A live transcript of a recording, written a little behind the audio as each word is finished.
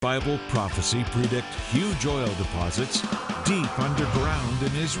Bible prophecy predict huge oil deposits deep underground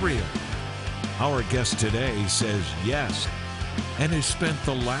in Israel? Our guest today says yes, and has spent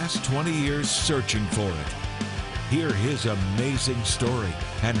the last 20 years searching for it. Hear his amazing story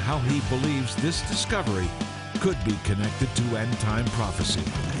and how he believes this discovery could be connected to end-time prophecy.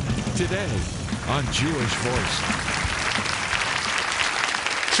 Today on Jewish Voice.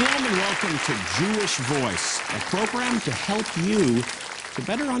 Shalom and welcome to Jewish Voice, a program to help you to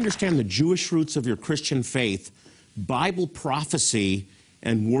better understand the Jewish roots of your Christian faith, Bible prophecy,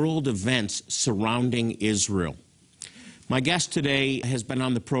 and world events surrounding Israel. My guest today has been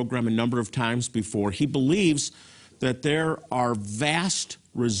on the program a number of times before. He believes that there are vast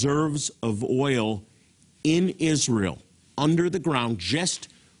reserves of oil in Israel, under the ground, just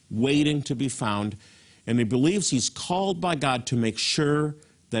waiting to be found. And he believes he's called by God to make sure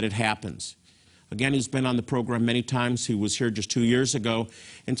that it happens. Again, he's been on the program many times. He was here just 2 years ago.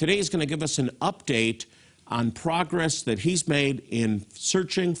 And today he's going to give us an update on progress that he's made in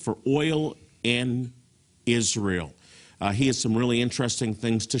searching for oil in Israel. He has some really interesting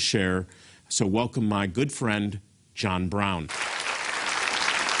things to share. So welcome my good friend, John Brown. Good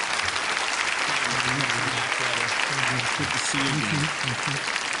to see you again.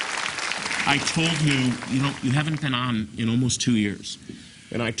 I told you, you haven't been on in almost 2 years.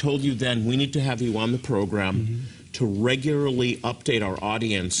 And I told you then we need to have you on the program to regularly update our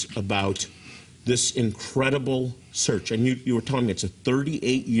audience about this incredible search. And you were telling me it's a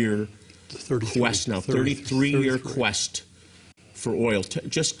 38-year quest now, 33-year quest for oil.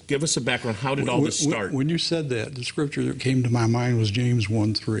 Just give us a background. How did all this start? When you said that, the scripture that came to my mind was James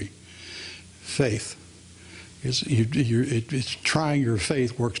 1:3. Faith. It's trying your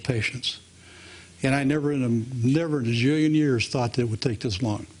faith works patience. And I never in a zillion years thought that it would take this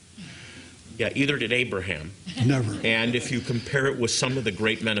long. Yeah, either did Abraham. Never. And if you compare it with some of the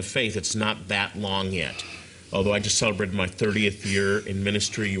great men of faith, it's not that long yet. Although I just celebrated my 30th year in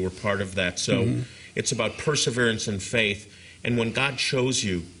ministry, you were part of that. So it's about perseverance and faith. And when God chose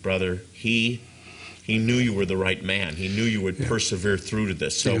you, brother, He knew you were the right man. He knew you would persevere through to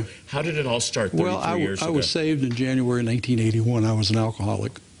this. So how did it all start 33 years ago? I was saved in January 1981. I was an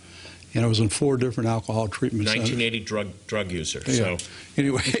alcoholic. And I was in 4 different alcohol treatment centers. 1980 drug user. Yeah. So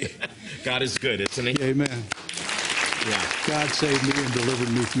anyway. God is good, isn't He? Amen. Yeah. God saved me and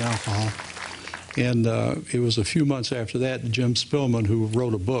delivered me from alcohol. And it was a few months after that, Jim Spillman, who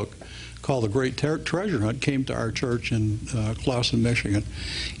wrote a book called The Great Treasure Hunt, came to our church in Clawson, Michigan.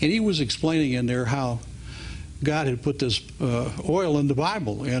 And he was explaining in there how God had put this oil in the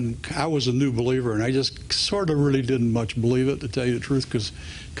Bible. And I was a new believer, and I just sort of really didn't much believe it, to tell you the truth, because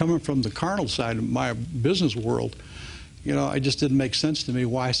coming from the carnal side of my business world, it just didn't make sense to me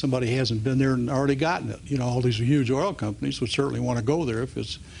why somebody hasn't been there and already gotten it. All these huge oil companies would certainly want to go there if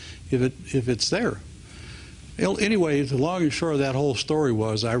it's there. Anyway, the long and short of that whole story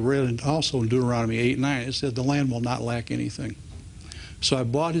was, I read also in Deuteronomy 8:9, it said the land will not lack anything. So I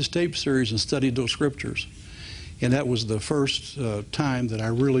bought his tape series and studied those scriptures. And that was the first time that I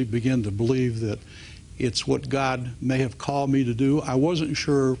really began to believe that it's what God may have called me to do. I wasn't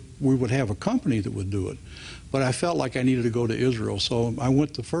sure we would have a company that would do it, but I felt like I needed to go to Israel. So I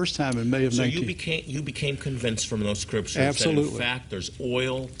went the first time in May of 19... So you became convinced from those scriptures Absolutely. that in fact there's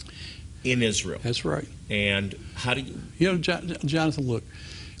oil in Israel. That's right. And how do you... Jonathan, look,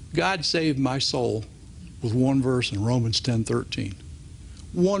 God saved my soul with one verse in Romans 10:13.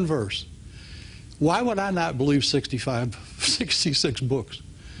 One verse. Why would I not believe 66 books?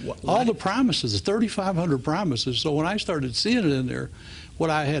 All the promises, 3,500 promises. So when I started seeing it in there,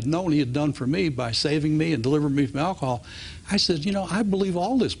 what I had known He had done for me by saving me and delivering me from alcohol, I said, I believe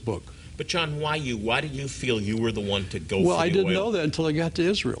all this book. But John, why you? Why did you feel you were the one to go for the oil? Well, I didn't know that until I got to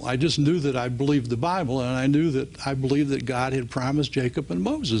Israel. I just knew that I believed the Bible, and I believed that God had promised Jacob and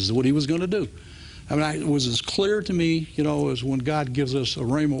Moses what He was going to do. I mean, it was as clear to me, as when God gives us a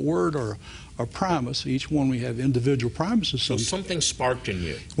rhema word or a promise. Each one we have individual promises. So something sparked in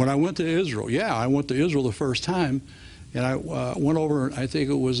you. When I went to Israel, I went to Israel the first time, and I went over, I think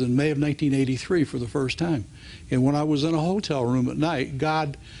it was in May of 1983 for the first time. And when I was in a hotel room at night,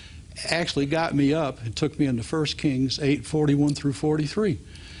 God actually got me up and took me into 1 Kings 8:41 through 43.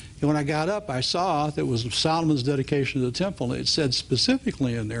 And when I got up, I saw that it was Solomon's dedication to the temple. And it said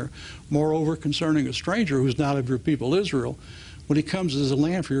specifically in there, moreover, concerning a stranger who is not of your people Israel, when he comes as a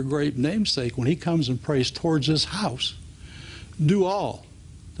land for your great namesake, when he comes and prays towards this house, do all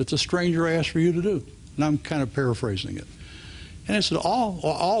that the stranger asks for you to do. And I'm kind of paraphrasing it. And it said,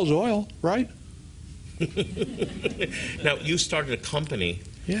 all is oil, right? Now, you started a company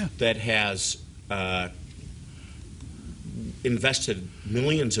that has invested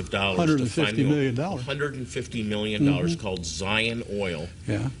millions of dollars to find $150 million. $150 million called Zion Oil.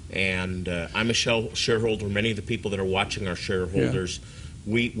 Yeah. And I'm a shareholder. Many of the people that are watching are shareholders. Yeah.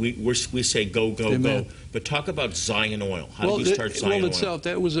 We say go, go, Amen. go. But talk about Zion Oil. How did you start Zion Oil?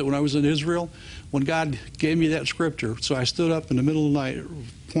 That was it when I was in Israel, when God gave me that scripture. So I stood up in the middle of the night,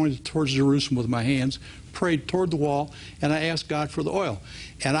 pointed towards Jerusalem with my hands, prayed toward the wall, and I asked God for the oil.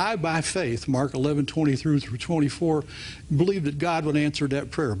 And I, by faith, Mark 11:23-24, believed that God would answer that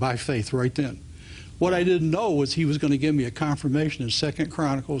prayer by faith right then. What I didn't know was he was going to give me a confirmation in 2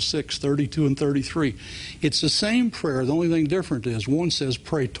 Chronicles 6:32 and 33. It's the same prayer. The only thing different is one says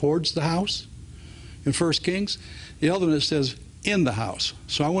pray towards the house in 1 Kings. The other one says in the house.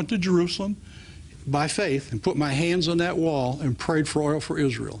 So I went to Jerusalem by faith and put my hands on that wall and prayed for oil for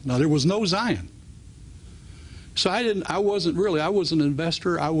Israel. Now, there was no Zion. So I was an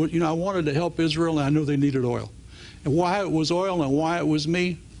investor. I wanted to help Israel, and I knew they needed oil. And why it was oil and why it was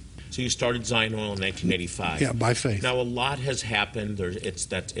me. So you started Zion Oil in 1985. Yeah, by faith. Now, a lot has happened.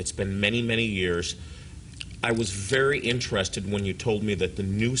 It's been many, many years. I was very interested when you told me that the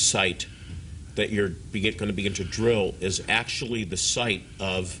new site that you're going to begin to drill is actually the site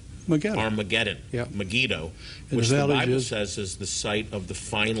of Armageddon, Megiddo, which the Bible says is the site of the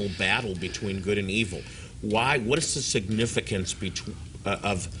final battle between good and evil. Why? What is the significance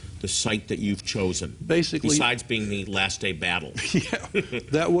of the site that you've chosen? Basically, besides being the last day battle. Yeah,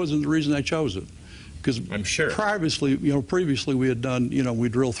 that wasn't the reason I chose it. Because I'm sure previously we had done, we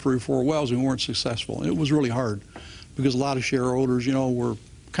drilled 3 or 4 wells and we weren't successful. And it was really hard because a lot of shareholders, were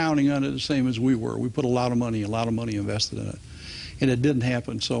counting on it the same as we were. We put a lot of money invested in it, and it didn't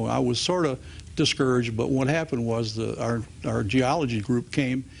happen. So I was sort of discouraged. But what happened was our geology group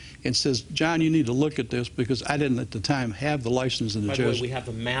came and says, John, you need to look at this, because I didn't at the time have the license in the By the way, we have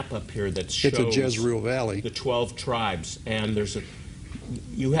a map up here that shows it's a Jezreel Valley. The 12 tribes, and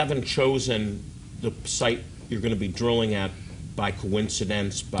you haven't chosen the site you're going to be drilling at by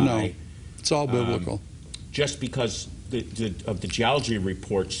coincidence. No, it's all biblical. Just because of the geology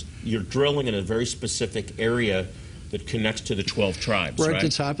reports, you're drilling in a very specific area that connects to the 12 tribes, right? At the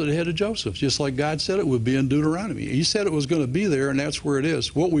top of the head of Joseph, just like God said it would be in Deuteronomy. He said it was going to be there, and that's where it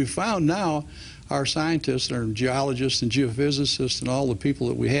is. What we've found now, our scientists, our geologists and geophysicists and all the people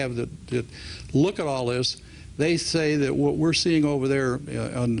that we have that look at all this, they say that what we're seeing over there,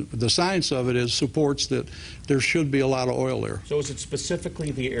 on the science of it supports that there should be a lot of oil there. So is it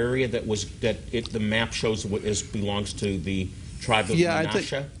specifically the area the map shows belongs to the tribe of Manasseh? I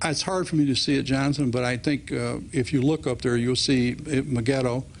think it's hard for me to see it, Johnson, but I think if you look up there, you'll see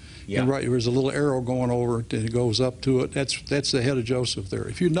Megiddo. Yeah. And right, there's a little arrow going over it, and it goes up to it. That's the head of Joseph there.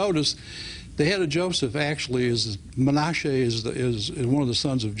 If you notice, the head of Joseph actually is Manasseh is one of the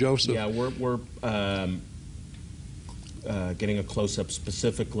sons of Joseph. Yeah, we're getting a close-up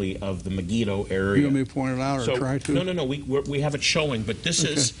specifically of the Megiddo area. You want me to point it out or try to? No. We have it showing, but this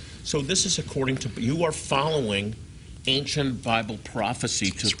is according to, you are following ancient Bible prophecy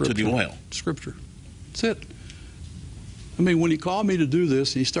to the oil. Scripture. That's it. I mean, when he called me to do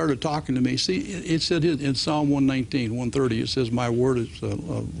this, he started talking to me. See, it said in Psalm 119, 130, it says, my word is a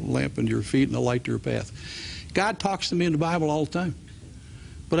lamp unto your feet and a light to your path. God talks to me in the Bible all the time,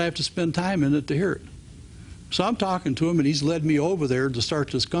 but I have to spend time in it to hear it. So I'm talking to him, and he's led me over there to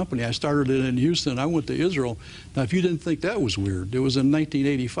start this company. I started it in Houston. I went to Israel. Now, if you didn't think that was weird, it was in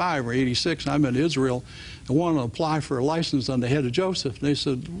 1985 or 86. I'm in Israel. I wanted to apply for a license on the head of Joseph. And they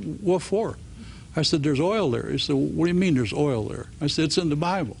said, what for? I said, there's oil there. They said, what do you mean there's oil there? I said, it's in the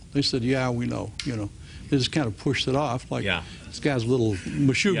Bible. They said, yeah, we know. They just kind of pushed it off like this guy's a little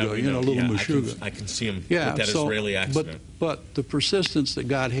Meshuggah, little Meshuggah. I can see him with that Israeli accent. But the persistence that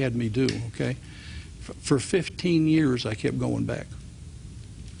God had me do, okay? For 15 years, I kept going back.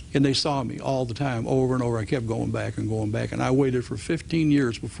 And they saw me all the time, over and over. I kept going back and going back. And I waited for 15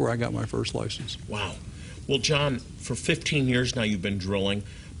 years before I got my first license. Wow. Well, John, for 15 years now you've been drilling,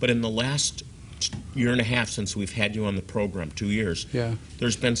 but in the last year and a half since we've had you on the program, 2 years,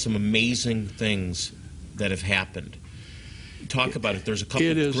 there's been some amazing things that have happened. Talk about it. There's a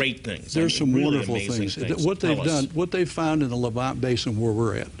couple of great things. There's some really wonderful things. What they've found in the Levant Basin where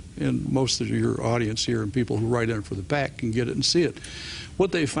we're at, and most of your audience here and people who write in for the PAC can get it and see it.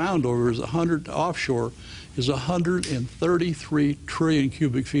 What they found over is offshore is 133 trillion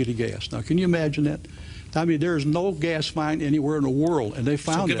cubic feet of gas. Now, can you imagine that? I mean, there's no gas find anywhere in the world, and they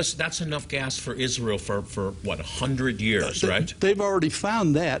found that's enough gas for Israel for what, 100 years, right? They've already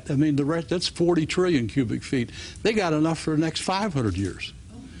found that. I mean, the rest, that's 40 trillion cubic feet. They got enough for the next 500 years.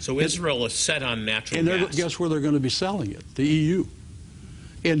 So Israel is set on natural gas. And guess where they're going to be selling it? The EU.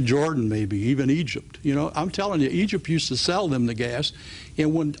 In Jordan, maybe, even Egypt. You know, I'm telling you, Egypt used to sell them the gas,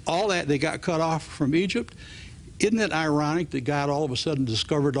 and when all that, they got cut off from Egypt, isn't it ironic that God all of a sudden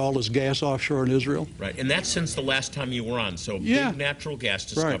discovered all this gas offshore in Israel? Right, and that's since the last time you were on, so big natural gas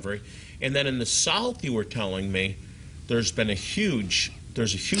discovery. Right. And then in the south, you were telling me, there's a huge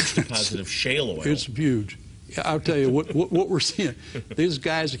deposit of shale oil. It's huge. I'll tell you what we're seeing. These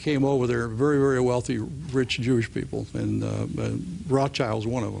guys that came over there, very, very wealthy, rich Jewish people, and Rothschild's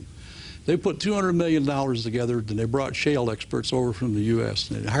one of them. They put $200 million together, and they brought shale experts over from the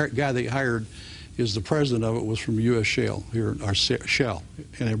U.S. And the guy they hired is the president of it was from U.S. Shale, here, our Shell,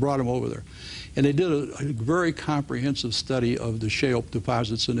 and they brought him over there. And they did a very comprehensive study of the shale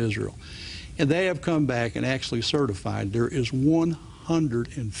deposits in Israel. And they have come back and actually certified there is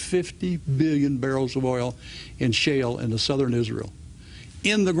 150 billion barrels of oil in shale in the southern Israel,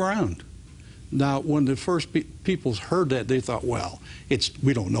 in the ground. Now, when the first people heard that, they thought, well,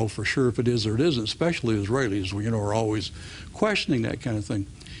 we don't know for sure if it is or it isn't, especially Israelis, you know, are always questioning that kind of thing.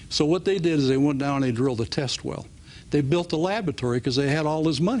 So what they did is they went down and they drilled a test well. They built a laboratory because they had all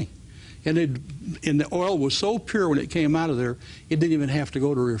this money. And the oil was so pure when it came out of there, it didn't even have to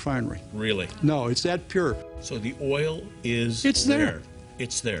go to a refinery. Really? No, it's that pure. So the oil is there.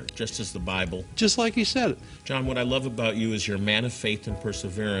 It's there, just as the Bible. Just like he said it. John, what I love about you is you're a man of faith and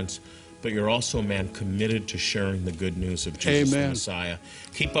perseverance, but you're also a man committed to sharing the good news of Jesus the Messiah.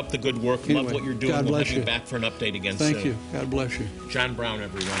 Keep up the good work. Anyway, love what you're doing. We'll have you back for an update again soon. Thank you. God bless you. John Brown,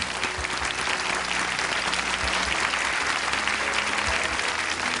 everyone.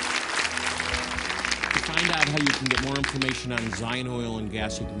 Find out how you can get more information on Zion Oil and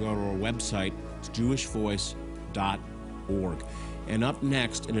Gas. You can go to our website. It's jewishvoice.org. And up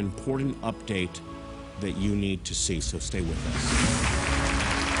next, an important update that you need to see. So stay with us.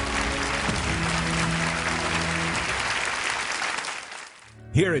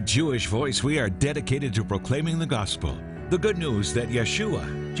 Here at Jewish Voice, we are dedicated to proclaiming the gospel, the good news that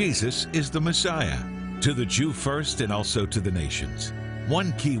Yeshua, Jesus, is the Messiah, to the Jew first and also to the nations.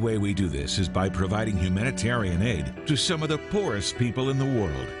 One key way we do this is by providing humanitarian aid to some of the poorest people in the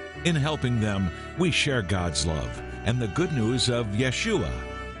world. In helping them, we share God's love and the good news of Yeshua,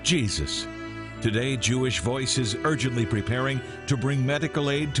 Jesus. Today, Jewish Voice is urgently preparing to bring medical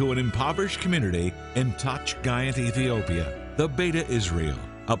aid to an impoverished community in Tach Gayat, Ethiopia, the Beta Israel,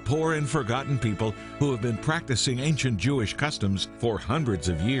 a poor and forgotten people who have been practicing ancient Jewish customs for hundreds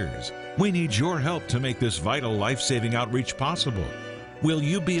of years. We need your help to make this vital life-saving outreach possible. Will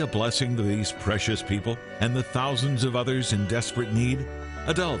you be a blessing to these precious people and the thousands of others in desperate need?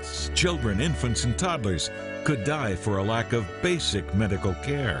 Adults, children, infants, and toddlers could die for a lack of basic medical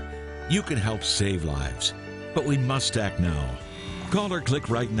care. You can help save lives, but we must act now. Call or click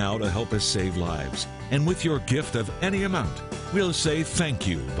right now to help us save lives. And with your gift of any amount, we'll say thank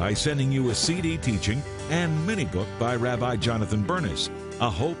you by sending you a CD teaching and mini book by Rabbi Jonathan Bernis, A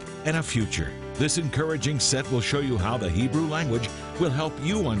Hope and a Future. This encouraging set will show you how the Hebrew language will help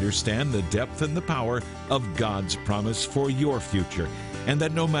you understand the depth and the power of God's promise for your future, and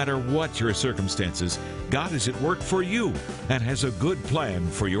that no matter what your circumstances, God is at work for you and has a good plan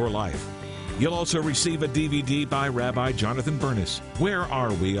for your life. You'll also receive a DVD by Rabbi Jonathan Bernis, Where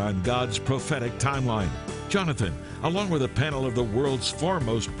Are We on God's Prophetic Timeline? Jonathan, along with a panel of the world's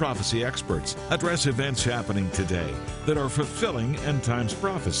foremost prophecy experts, address events happening today that are fulfilling end times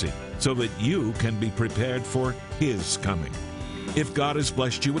prophecy so that you can be prepared for His coming. If God has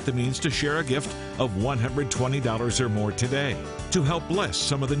blessed you with the means to share a gift of $120 or more today to help bless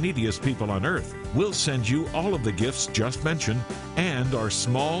some of the neediest people on earth, we'll send you all of the gifts just mentioned and our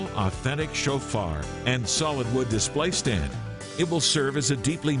small, authentic shofar and solid wood display stand. It will serve as a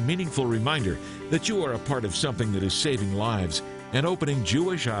deeply meaningful reminder that you are a part of something that is saving lives and opening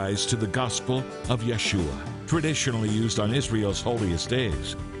Jewish eyes to the gospel of Yeshua, traditionally used on Israel's holiest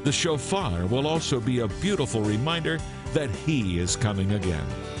days. The shofar will also be a beautiful reminder that He is coming again.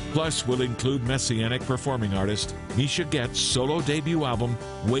 Plus, we'll include Messianic performing artist Misha Get's solo debut album,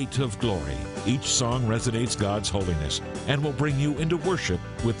 Weight of Glory. Each song resonates God's holiness and will bring you into worship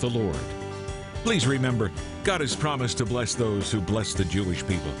with the Lord. Please remember, God has promised to bless those who bless the Jewish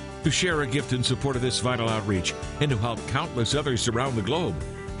people. To share a gift in support of this vital outreach and to help countless others around the globe,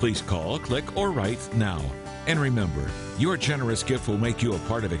 please call, click, or write now. And remember, your generous gift will make you a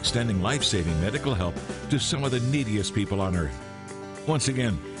part of extending life-saving medical help to some of the neediest people on earth. Once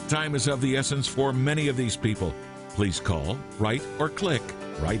again, time is of the essence for many of these people. Please call, write, or click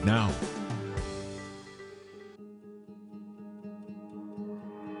right now.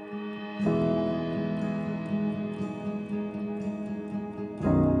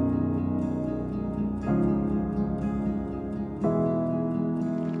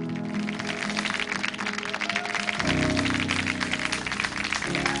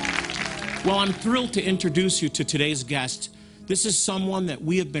 Well, I'm thrilled to introduce you to today's guest. This is someone that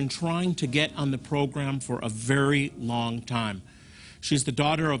we have been trying to get on the program for a very long time. She's the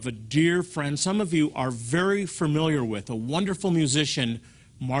daughter of a dear friend some of you are very familiar with, a wonderful musician,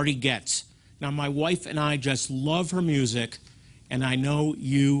 Marty Goetz. Now, my wife and I just love her music, and I know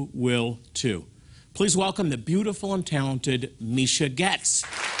you will too. Please welcome the beautiful and talented Misha Goetz.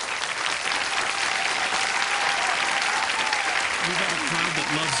 We've got a crowd that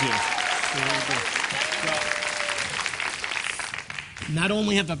loves you. Not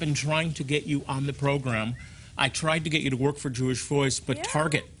only have I been trying to get you on the program, I tried to get you to work for Jewish Voice, but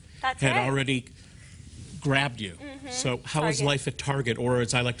Target had already grabbed you. So how is life at Target, or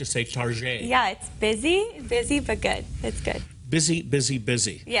as I like to say, Target? Yeah, it's busy, but good. It's good. Busy, busy,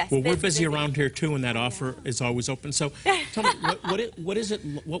 busy. Yes. Well, we're busy around here too, and that offer is always open. So tell me,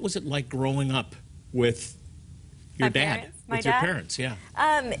 what was it like growing up with your dad? With your parents, yeah.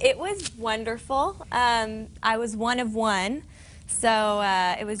 It was wonderful. I was one of one, so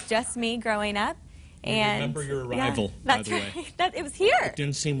it was just me growing up. And remember your arrival, by the way. It was here. It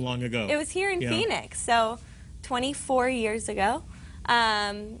didn't seem long ago. It was here in Phoenix, so 24 years ago.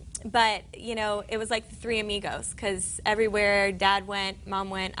 But, you know, it was like the Three Amigos, because everywhere Dad went, Mom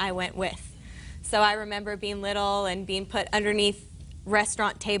went, I went with. So I remember being little and being put underneath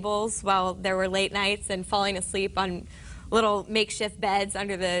restaurant tables while there were late nights and falling asleep on little makeshift beds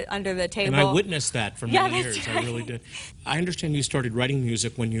under the table. And I witnessed that for many years. Right. I really did. I understand you started writing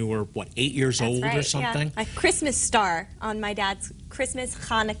music when you were, what, 8 years old or something? Yeah. A Christmas star on my dad's Christmas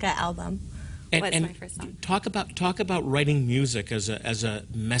Hanukkah album was my first song. Talk about writing music as a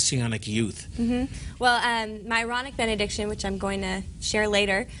messianic youth. Well, my Ironic Benediction, which I'm going to share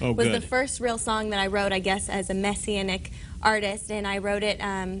later, was the first real song that I wrote, I guess, as a messianic artist, and I wrote it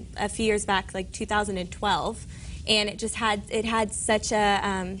a few years back, like 2012. And it just had such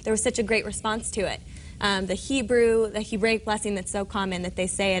a there was such a great response to it. The Hebraic blessing that's so common that they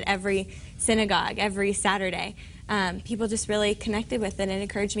say at every synagogue every Saturday. People just really connected with it and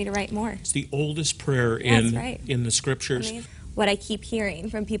encouraged me to write more. It's the oldest prayer in the scriptures. Amazing. What I keep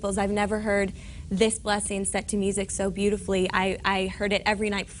hearing from people is, I've never heard this blessing set to music so beautifully. I heard it every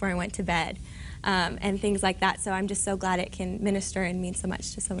night before I went to bed. And things like that. So I'm just so glad it can minister and mean so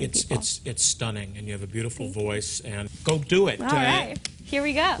much to so many people. It's stunning, and you have a beautiful voice, and go do it. All right, here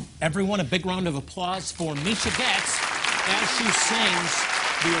we go. Everyone, a big round of applause for Misha Goetz as she sings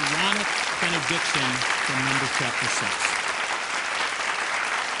the Ironic Benediction from Numbers chapter 6.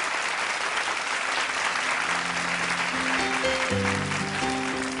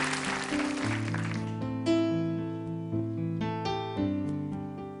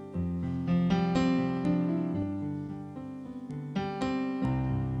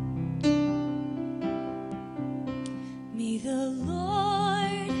 May the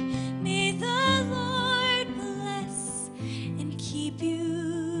Lord bless and keep you.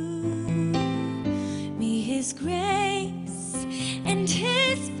 May His grace and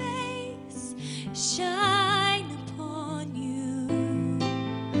His face shine upon you.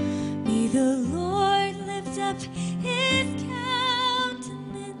 May the Lord lift up His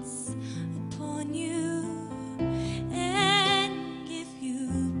countenance upon you and give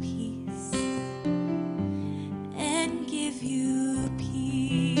you peace. And give you peace.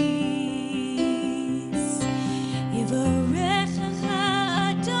 Yivarechecha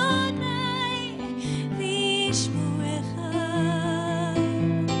Adonai v'yishmerecha.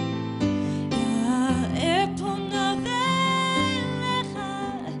 Ya'er panav elecha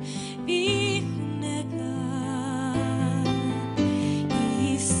v'yichunecha.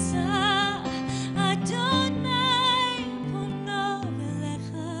 Yisa Adonai panav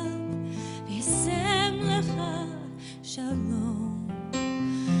elecha v'yasem lecha Shalom,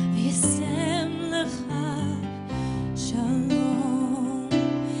 V'yasem lecha Shalom.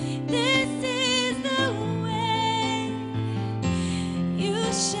 This is the way you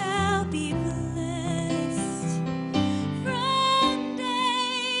shall be blessed from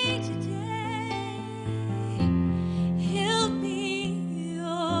day to day. He'll be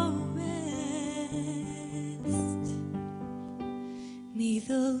your rest. May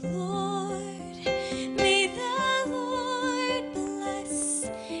the Lord bless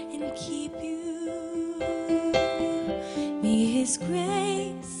and keep you. May His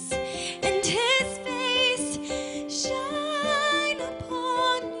grace and His face shine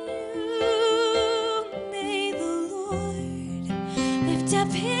upon you. May the Lord lift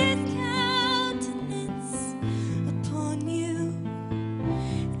up His countenance upon you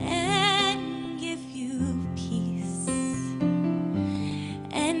and give you peace.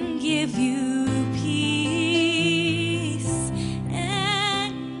 And give you peace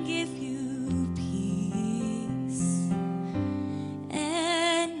and give you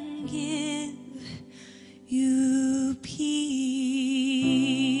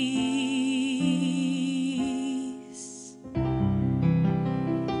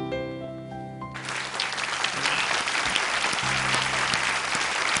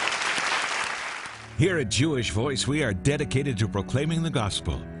Here at Jewish Voice, we are dedicated to proclaiming the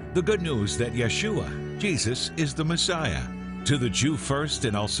gospel, the good news that Yeshua, Jesus, is the Messiah, to the Jew first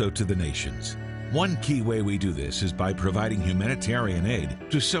and also to the nations. One key way we do this is by providing humanitarian aid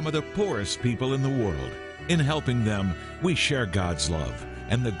to some of the poorest people in the world. In helping them, we share God's love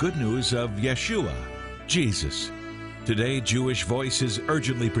and the good news of Yeshua, Jesus. Today, Jewish Voice is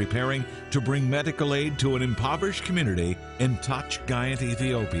urgently preparing to bring medical aid to an impoverished community in Tach Gayat,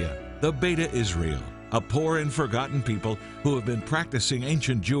 Ethiopia, the Beta Israel, a poor and forgotten people who have been practicing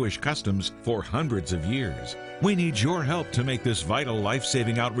ancient Jewish customs for hundreds of years. We need your help to make this vital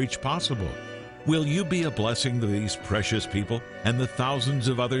life-saving outreach possible. Will you be a blessing to these precious people and the thousands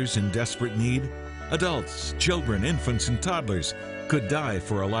of others in desperate need? Adults, children, infants, and toddlers could die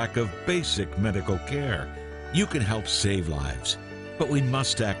for a lack of basic medical care. You can help save lives, but we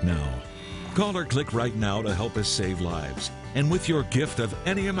must act now. Call or click right now to help us save lives. And with your gift of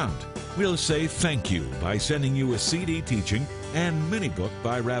any amount, we'll say thank you by sending you a CD teaching and mini book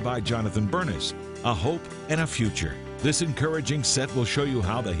by Rabbi Jonathan Bernis, A Hope and a Future. This encouraging set will show you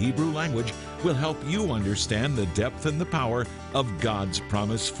how the Hebrew language will help you understand the depth and the power of God's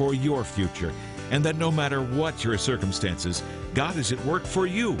promise for your future, and that no matter what your circumstances, God is at work for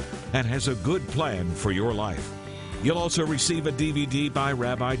you and has a good plan for your life. You'll also receive a DVD by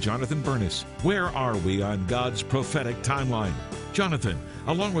Rabbi Jonathan Bernis, Where Are We on God's Prophetic Timeline? Jonathan,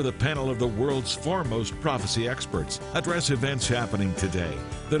 along with a panel of the world's foremost prophecy experts, address events happening today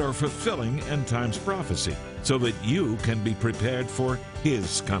that are fulfilling end times prophecy so that you can be prepared for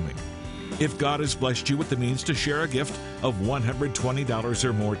His coming. If God has blessed you with the means to share a gift of $120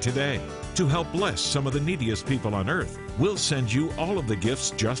 or more today to help bless some of the neediest people on earth, we'll send you all of the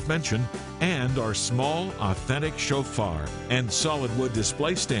gifts just mentioned and our small, authentic shofar and solid wood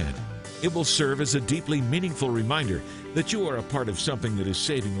display stand. It will serve as a deeply meaningful reminder that you are a part of something that is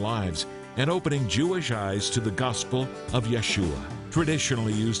saving lives and opening Jewish eyes to the gospel of Yeshua,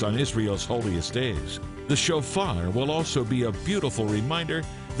 traditionally used on Israel's holiest days. The shofar will also be a beautiful reminder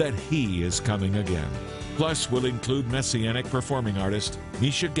that He is coming again. Plus, we'll include Messianic performing artist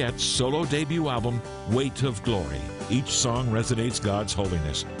Misha Get's solo debut album, Weight of Glory. Each song resonates God's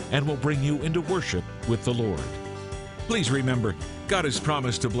holiness and will bring you into worship with the Lord. Please remember, God has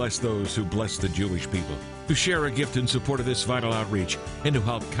promised to bless those who bless the Jewish people. To share a gift in support of this vital outreach and to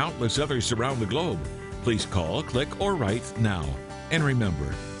help countless others around the globe, please call, click, or write now. And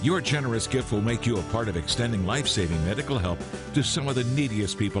remember, your generous gift will make you a part of extending life-saving medical help to some of the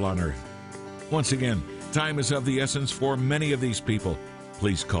neediest people on earth. Once again, time is of the essence for many of these people.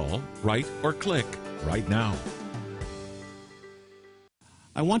 Please call, write, or click right now.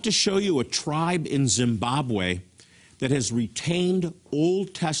 I want to show you a tribe in Zimbabwe that has retained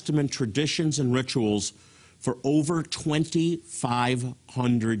Old Testament traditions and rituals for over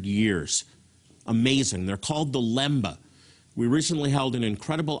 2,500 years. Amazing. They're called the Lemba. We recently held an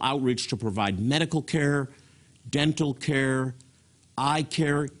incredible outreach to provide medical care, dental care, eye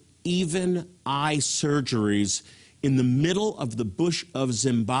care, even eye surgeries in the middle of the bush of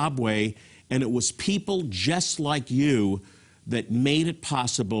Zimbabwe, and it was people just like you that made it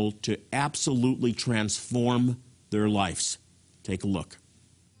possible to absolutely transform their lives. Take a look.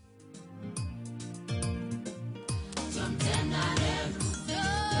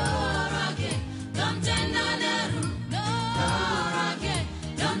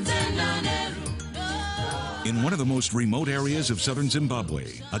 In one of the most remote areas of southern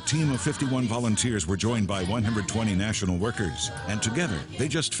Zimbabwe, a team of 51 volunteers were joined by 120 national workers. And together, they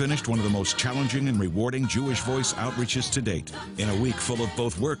just finished one of the most challenging and rewarding Jewish Voice outreaches to date. In a week full of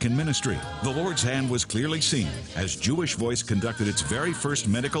both work and ministry, the Lord's hand was clearly seen as Jewish Voice conducted its very first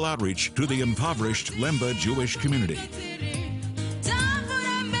medical outreach to the impoverished Lemba Jewish community.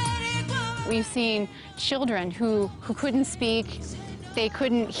 We've seen children who couldn't speak, they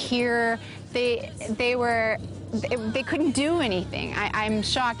couldn't hear, they couldn't do anything. I'm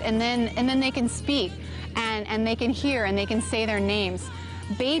shocked. And then they can speak and they can hear and they can say their names.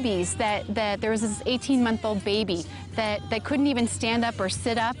 Babies that there was this 18-month-old baby that couldn't even stand up or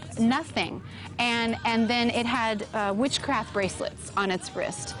sit up, nothing. And then it had witchcraft bracelets on its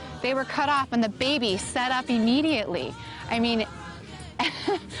wrist. They were cut off and the baby sat up immediately. I mean,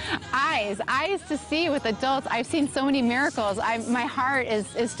 eyes to see with adults. I've seen so many miracles. My heart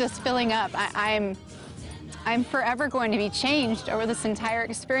is just filling up. I'm forever going to be changed over this entire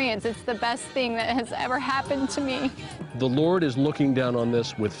experience. It's the best thing that has ever happened to me. The Lord is looking down on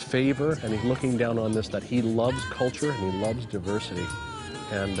this with favor, and He's looking down on this that He loves culture and He loves diversity.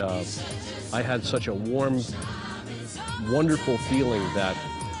 And I had such a warm, wonderful feeling that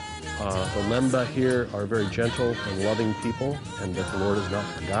the Lemba here are very gentle and loving people, and that the Lord has not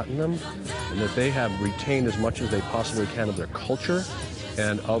forgotten them. and that they have retained as much as they possibly can of their culture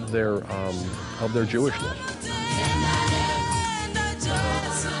and of their Jewishness.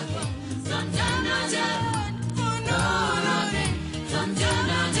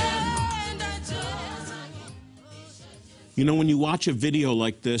 You know, when you watch a video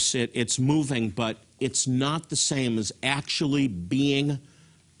like this, it's moving, but it's not the same as actually being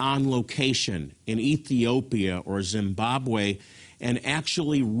on location in Ethiopia or Zimbabwe and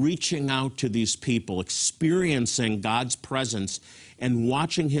actually reaching out to these people, experiencing God's presence and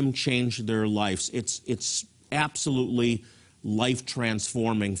watching Him change their lives. It's absolutely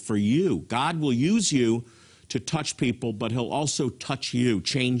life-transforming for you. God will use you to touch people, but He'll also touch you,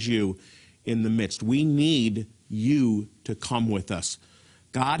 change you in the midst. We need you to come with us.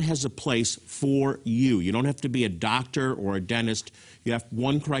 God has a place for you. You don't have to be a doctor or a dentist. You have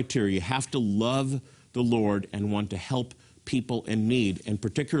one criteria. You have to love the Lord and want to help people in need, and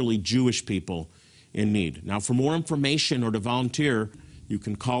particularly Jewish people in need. Now, for more information or to volunteer, you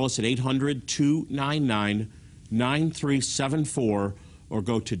can call us at 800-299-9374 or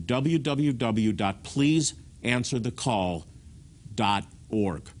go to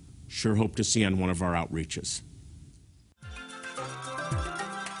www.pleaseanswerthecall.org. Sure hope to see you on one of our outreaches.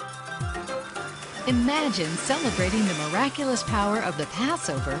 Imagine celebrating the miraculous power of the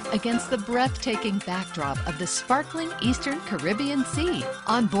Passover against the breathtaking backdrop of the sparkling Eastern Caribbean Sea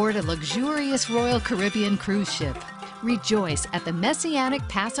on board a luxurious Royal Caribbean cruise ship. Rejoice at the Messianic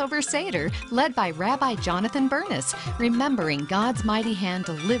Passover Seder led by Rabbi Jonathan Bernis, remembering God's mighty hand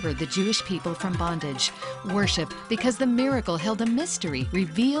delivered the Jewish people from bondage. Worship because the miracle held a mystery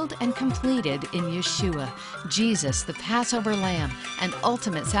revealed and completed in Yeshua, Jesus, the Passover Lamb, an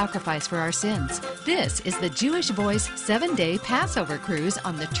ultimate sacrifice for our sins. This is the Jewish Voice 7-day Passover cruise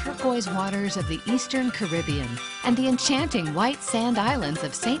on the turquoise waters of the Eastern Caribbean and the enchanting white sand islands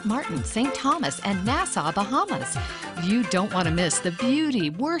of St. Martin, St. Thomas, and Nassau, Bahamas. You don't want to miss the beauty,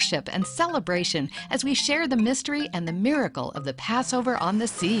 worship, and celebration as we share the mystery and the miracle of the Passover on the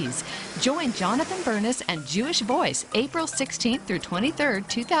seas. Join Jonathan Bernis and Jewish Voice April 16th through 23rd,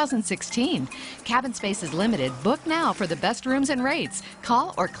 2016. Cabin space is limited. Book now for the best rooms and rates.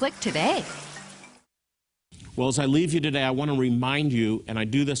 Call or click today. Well, as I leave you today, I want to remind you, and I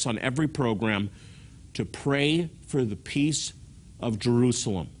do this on every program, to pray for the peace of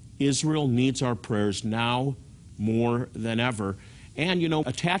Jerusalem. Israel needs our prayers now more than ever. And, you know,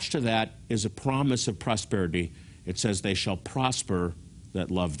 attached to that is a promise of prosperity. It says, they shall prosper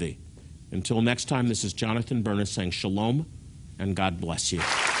that love thee. Until next time, this is Jonathan Bernis saying shalom, and God bless you.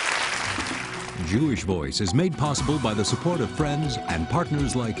 Jewish Voice is made possible by the support of friends and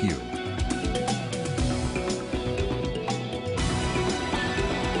partners like you.